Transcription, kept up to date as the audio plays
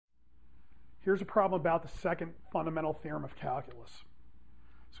here's a problem about the second fundamental theorem of calculus.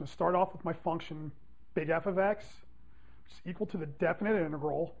 So I'm going to start off with my function big F of x, which is equal to the definite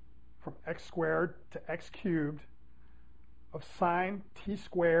integral from x squared to x cubed of sine t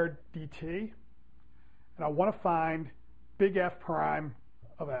squared dt. And I want to find big F prime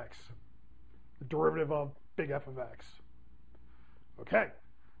of x, the derivative of big F of x. Okay,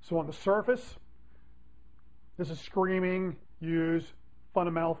 so on the surface, this is screaming use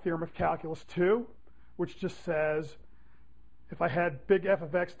fundamental theorem of calculus 2, which just says if I had big F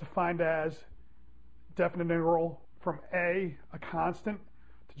of x defined as definite integral from a constant,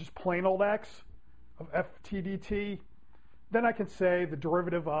 to just plain old x of f t dt, then I can say the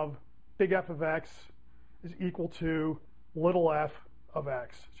derivative of big F of x is equal to little f of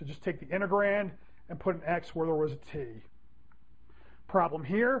x. So just take the integrand and put an x where there was a t. Problem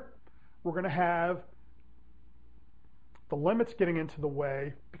here, we're going to have the limits getting into the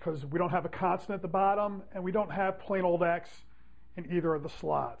way because we don't have a constant at the bottom and we don't have plain old x in either of the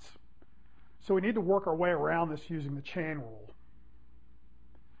slots. So we need to work our way around this using the chain rule.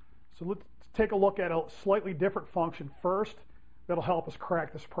 So let's take a look at a slightly different function first that'll help us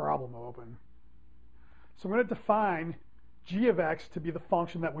crack this problem open. So I'm going to define g of x to be the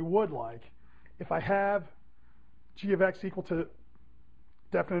function that we would like. If I have g of x equal to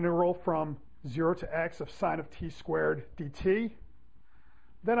definite integral from 0 to x of sine of t squared dt,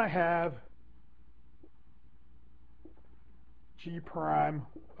 then I have g prime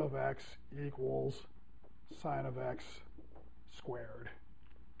of x equals sine of x squared.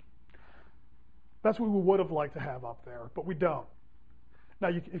 That's what we would have liked to have up there, but we don't. Now,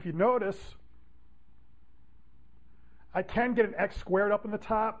 if you notice, I can get an x squared up in the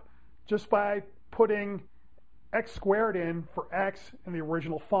top just by putting x squared in for x in the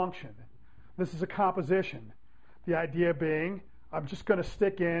original function. This is a composition. The idea being, I'm just going to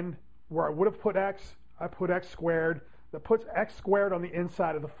stick in where I would have put x, I put x squared. That puts x squared on the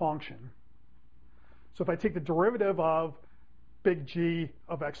inside of the function. So if I take the derivative of big G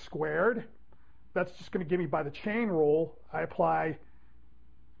of x squared, that's just going to give me, by the chain rule, I apply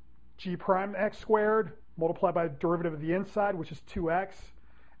g prime x squared multiplied by the derivative of the inside, which is 2x.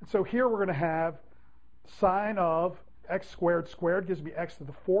 And so here we're going to have sine of x squared squared gives me x to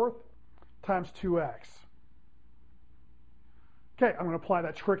the fourth times 2x. Okay, I'm going to apply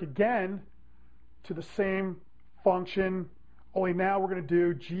that trick again to the same function, only now we're going to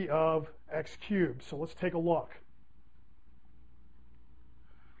do g of x cubed. So let's take a look.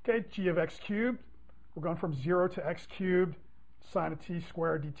 Okay, g of x cubed, we're going from 0 to x cubed sine of t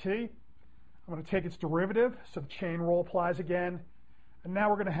squared dt. I'm going to take its derivative, so the chain rule applies again. And now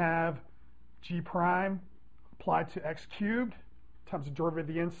we're going to have g prime applied to x cubed times the derivative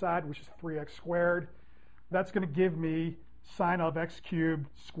of the inside, which is 3x squared. That's going to give me sine of x cubed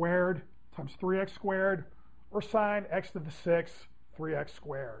squared times 3x squared, or sine x to the 6, 3x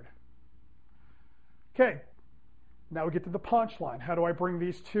squared. Okay, now we get to the punchline. How do I bring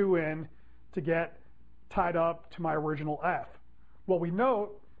these two in to get tied up to my original f? Well, we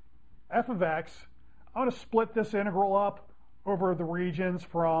note f of x, I'm going to split this integral up over the regions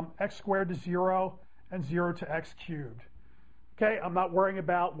from x squared to 0 and 0 to x cubed. Okay, I'm not worrying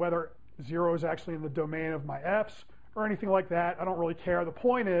about whether 0 is actually in the domain of my f's or anything like that. I don't really care. The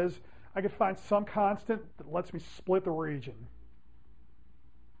point is, I can find some constant that lets me split the region.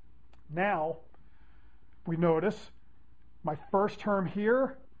 Now, we notice my first term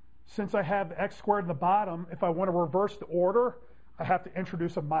here, since I have the x squared in the bottom, if I want to reverse the order, I have to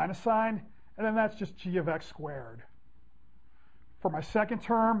introduce a minus sign, and then that's just g of x squared. For my second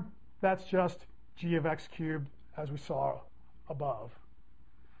term, that's just g of x cubed, as we saw above.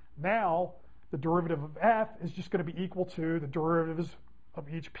 Now, the derivative of f is just going to be equal to the derivatives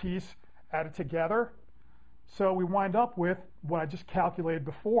of each piece added together. So we wind up with what I just calculated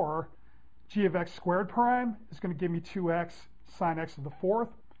before. G of x squared prime is going to give me 2x sine x to the fourth.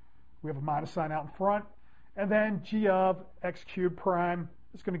 We have a minus sign out in front. And then g of x cubed prime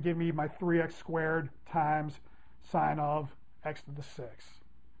is going to give me my 3x squared times sine of x to the 6.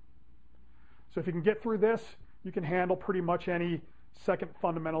 So if you can get through this, you can handle pretty much any second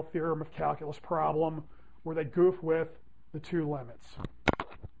fundamental theorem of calculus problem where they goof with the two limits.